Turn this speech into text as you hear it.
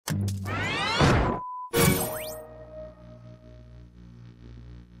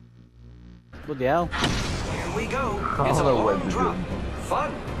Bloody hell. Here we go. I It's a don't know when long to drop. do.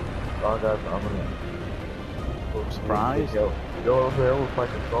 Fun. Oh, guys, I'm gonna. Surprise. Go over there, we'll fight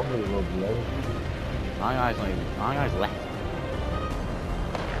the zombie, we'll be late. My guy's not even. My guy's left.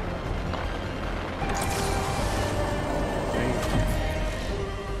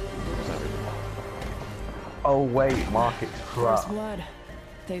 Oh, wait, market's crap. First blood.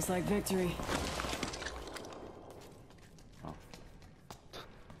 Tastes like victory. Oh,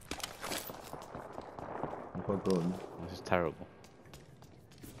 If I go on. this is terrible.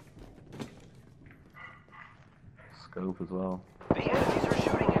 Scope as well. The enemies are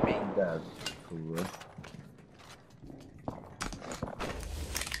shooting at me. I'm dead. Probably.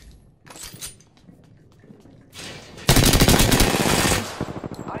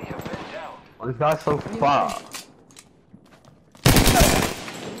 I have been down. Oh, this guy's so far.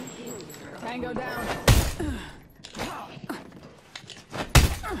 Tango down.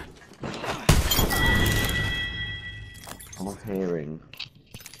 I'm not hearing.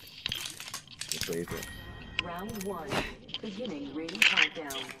 It's later. Round 1. Beginning ring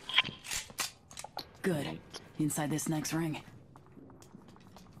countdown. Good. Inside this next ring.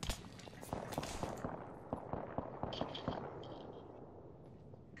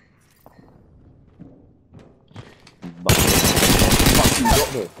 Fuck, you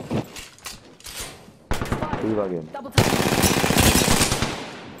got me. Teabagging. Double time.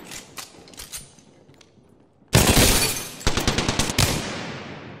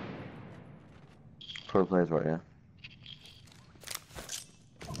 Pro players right here.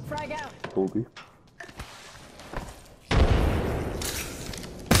 Frag out. Colby.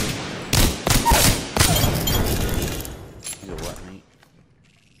 You're what, mate?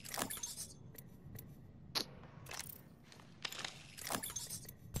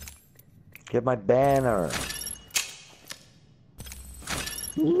 Get my banner.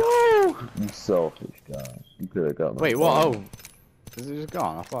 No! You selfish guy. You could have got my Wait, what? banner. Oh. Is it just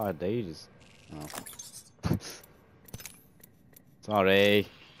gone? I thought I had ages. Oh. Sorry.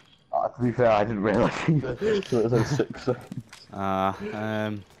 To be fair, I didn't realise either. So it was like 6 seconds.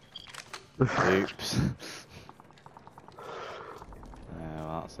 Oops.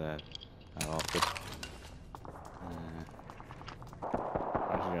 Well, that's awkward.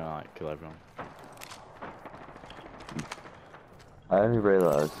 I'm just gonna like kill everyone. I only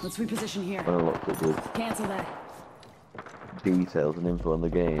realised Let's reposition here. when I looked at the Cancel that. details and info on the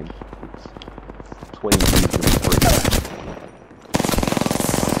game. It's 20 views and free.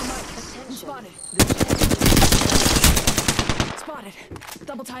 Spotted. Spotted.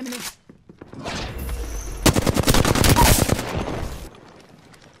 Double timing it.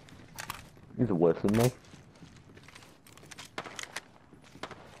 These are worse than me.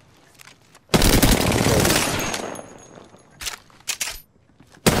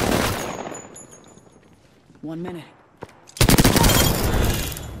 One minute.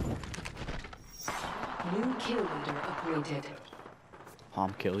 New kill leader upgraded.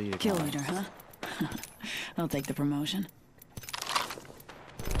 Harm kill you. Kill leader, huh? I'll take the promotion.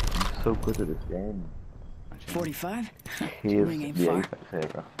 I'm so good at this game. 45? He is Ring ain't the far. Apex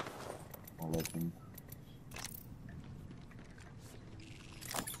hero. I love him.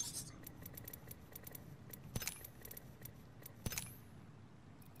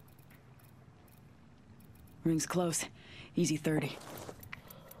 Ring's close. Easy 30.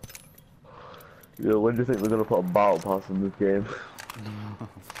 Yeah, when do you think they're gonna put a battle pass in this game?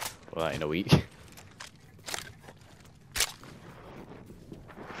 Well, that in a week.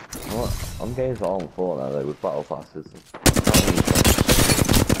 What? I'm getting to on 4 now though with battle passes.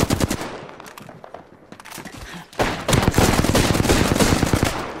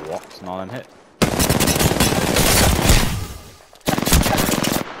 What? Not on hit.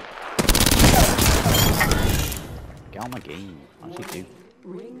 Get on my game. I actually do.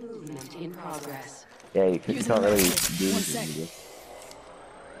 Ring movement in progress. Yeah, you can't really do One anything sec. with this.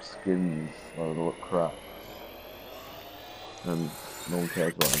 Skins, well, they look crap. And no one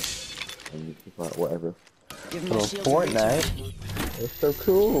cares about them. And it's just like, whatever. Give him But on that shield to reach you. Fortnite, it's so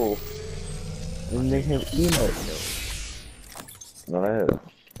cool. And they have emotes. No,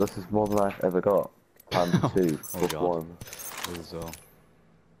 this is more than I've ever got. Times 2, Oh plus God. 1. This is all.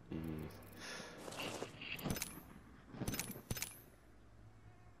 Jeez.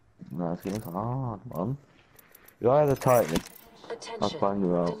 No, it's getting hard, man. You are the Titan. I'll Attention. find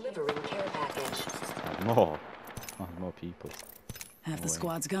you out. Delivering care package. More. Oh, more people. Half the No way.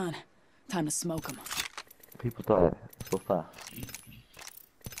 squad's gone. Time to smoke them. People die so fast.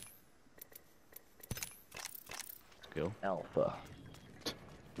 Cool. Alpha.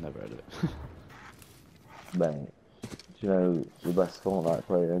 Never heard of it. Bang. you know the best Fortnite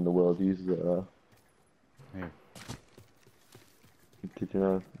player in the world uses it though? Who? Did you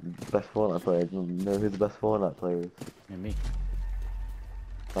know the best Fortnite player? Do you know who the best Fortnite player is? Yeah, me.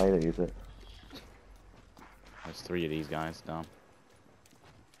 I don't use it. There's 3 of these guys down.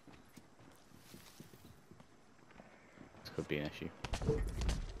 This could be an issue.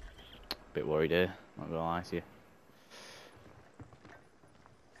 Bit worried here, not gonna lie to you.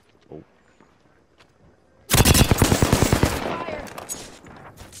 Oh. Fire!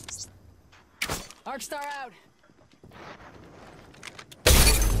 Arc star out!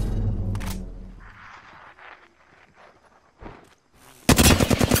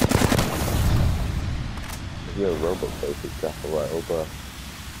 You're a robot face example right over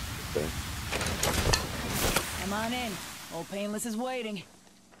thing. Come on in. Old Painless is waiting.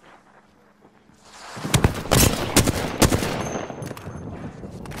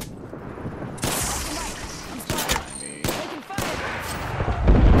 I'm spotted. Taking fire.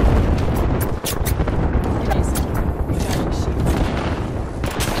 Give me a second. Recharging shields.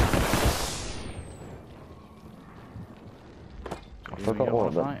 I got one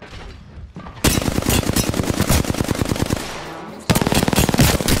of them.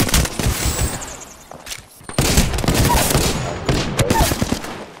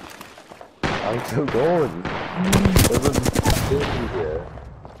 I'm so good. There's a building here.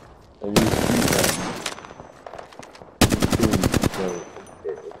 And you see them. You see so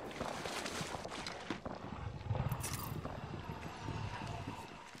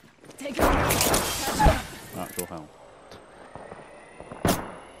Take it. Catch up. Actual hell.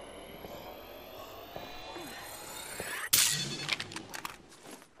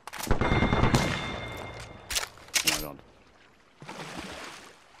 Oh my god.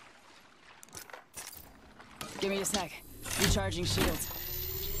 Give me a sec. Recharging shields.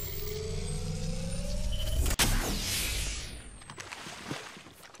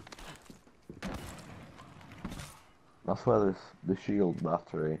 That's where the shield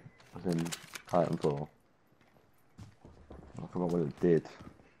battery was in Titanfall. I forgot what it did.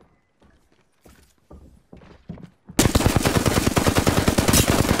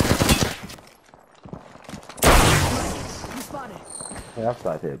 I'm spotted. Yeah, I've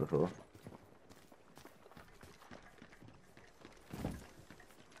died here before.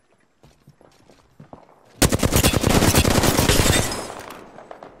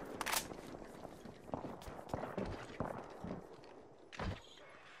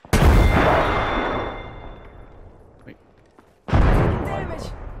 Wait. Damage.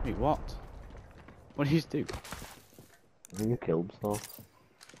 Wait, what? What did you do? I think you killed yourself.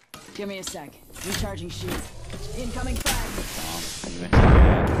 Give me a sec. Recharging shields. Incoming frag. You missed again.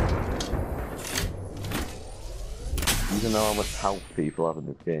 You don't know how much health people have in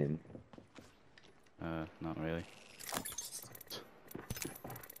this game. Not really.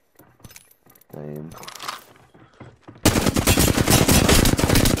 Damn.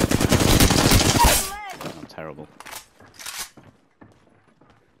 I'm terrible.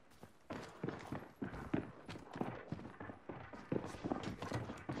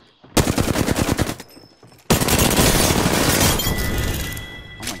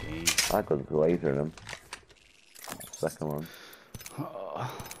 Oh my god. I got the laser in him. Second one.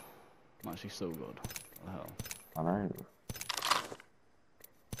 I'm actually so good. What the hell? I know.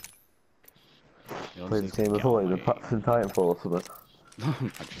 Yours Played is this game before, the galway. Pats in Titanfall or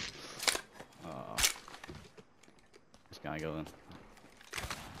something. This guy going.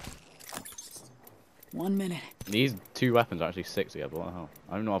 1 minute. These 2 weapons are actually 6 together. What the hell?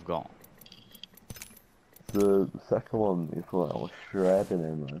 I don't know what I've got. The second one, you thought I was shredding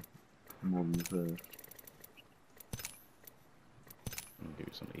him, man. One's, I'm gonna do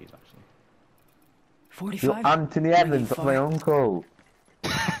some of these actually. 45. You're Anthony Evans, that's my uncle!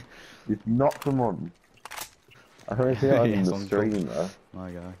 He's not someone. I heard see that in Yes, the Uncle. stream there.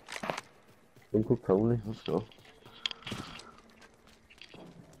 My guy. Uncle Tony, let's go.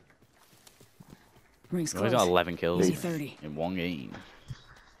 Rings He's close. got 11 kills Easy 30. in 1 game.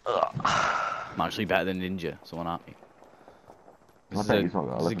 I'm actually better than Ninja, someone happy. I This is bet a, he's not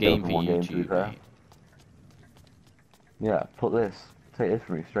got this is a 11 kills game in for one game, to be YouTube, fair. mate. Yeah, put this, take this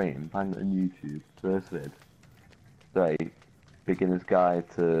from me straight and bang it on YouTube. First vid. Say, beginner's guide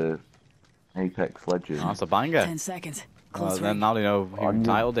to Apex Legends. Oh, that's a banger. 10 seconds. Well, Close then ring. now they know who On you-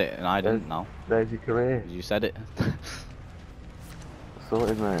 titled it, and I didn't know. There's your career. You said it.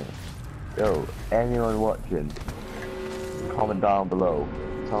 Sorted, mate. Yo, anyone watching, comment down below.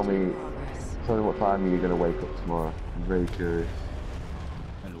 Tell me what time you're gonna wake up tomorrow. I'm very curious.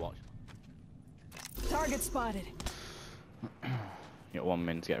 And watch. Target spotted. You got 1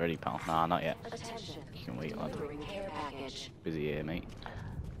 minute to get ready, pal. Nah, not yet. Attention. You can wait, lad. Delivering care package. Busy here, mate.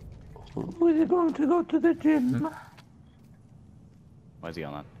 Who's he going to go to the gym? Where's he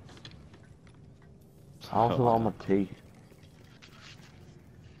on, lad? I also want my tea.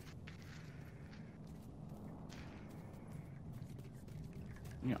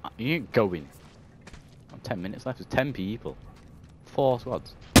 You ain't going. Got 10 minutes left. There's 10 people. 4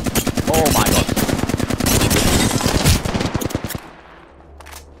 squads. Oh my god.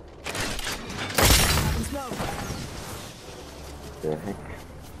 The heck?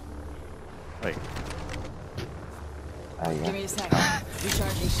 Wait. Ah, Give yeah. me a sec.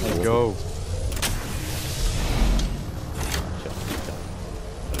 Recharging shields. Go.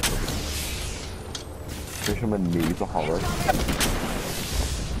 Fisherman needs a horror.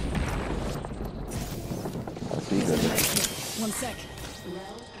 I see that. 1 sec.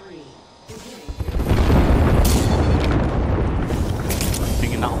 Round 3. Beginning.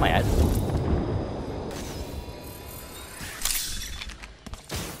 Thinking that on my head.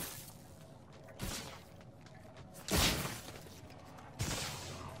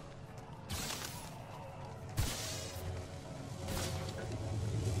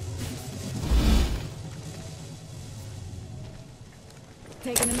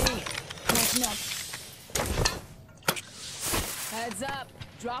 Taking a knee. Catching up. Heads up.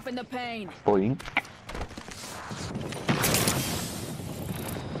 Dropping the pain. Boing.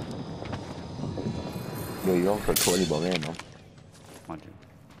 Yo, you also totally bum in, man. Imagine.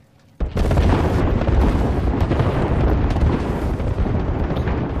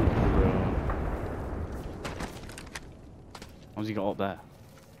 What's he got up there?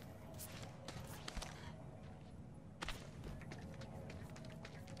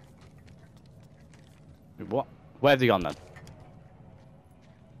 Wait, what? Where's he gone then?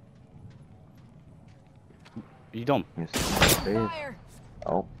 Are you done? Yes. Fire.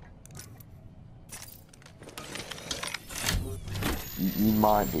 Oh. You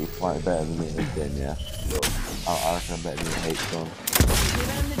might be slightly better than me in this game, yeah. I reckon I'm better than you hate son.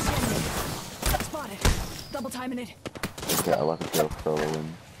 Giving him the chimney. Spotted. Double timing it. Get 11 kill solo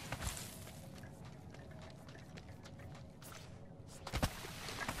win.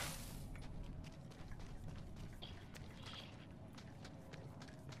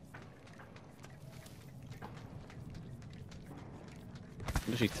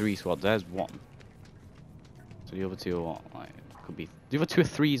 Literally 3 squads. There's 1. So the other 2 are what? Like, could be. The other 2 are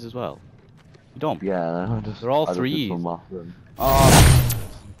 3s as well. You don't? Yeah, They're all I just did 3s. some math then. Oh.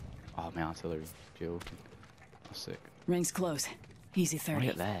 Oh, my artillery. Joking. That's sick. Rings close. Easy I'll 30.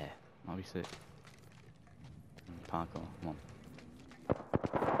 get there. That'll be sick. Parkour. Come on.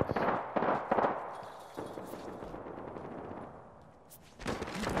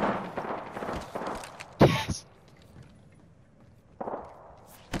 Yes.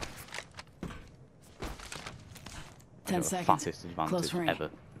 10 The seconds. fastest Close advantage range. ever.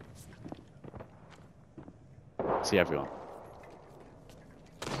 See everyone.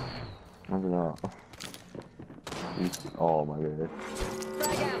 I don't know. Oh my god.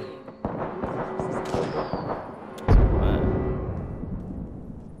 Frag out.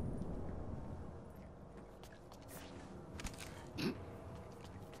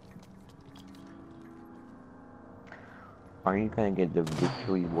 Are you gonna get the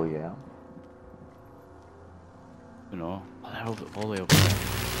victory royale? You know. Oh, they're over, all the way over there.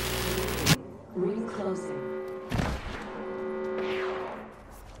 Ring closing.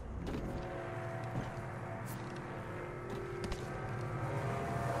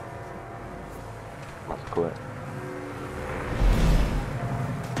 Let's quit.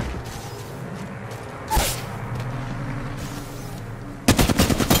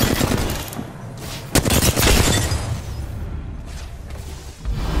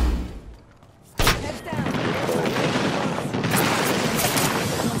 Heads down.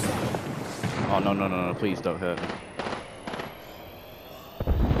 Oh, no, no, no, no. Please don't hurt me.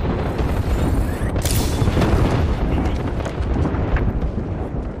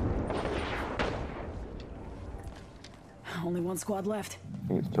 Only 1 squad left. I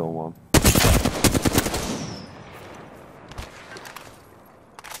think it's still one.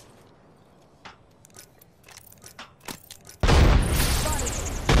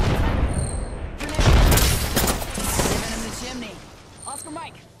 Giving him the chimney. Oscar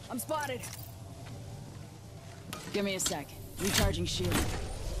Mike, I'm spotted. Give me a sec. Recharging shield.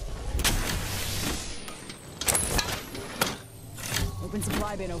 Open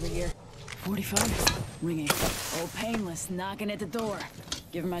supply bin over here. 45. Ringing. Old Painless knocking at the door.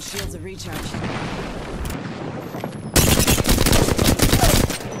 Giving my shields a recharge.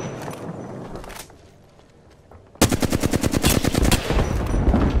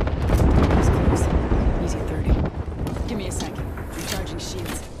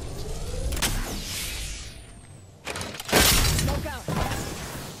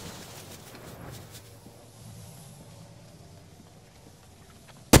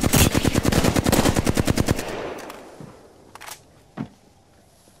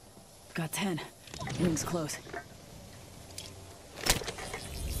 got 10. Ring's close.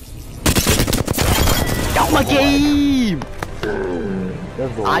 Get out my game!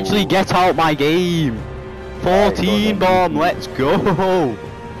 Actually, get out my game! 14 bomb, let's go!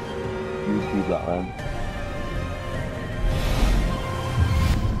 You keep that, man.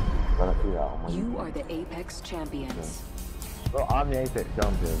 You are the Apex champions. Well, I'm the Apex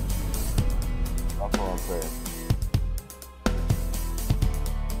champion. That's what I'm saying.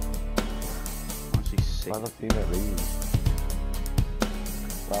 Actually sick. Why have I seen it leave?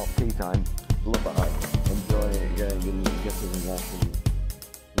 Well, tea time. Love that. Enjoy it. Yeah, you get to the next and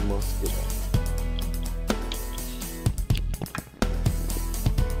you must get it.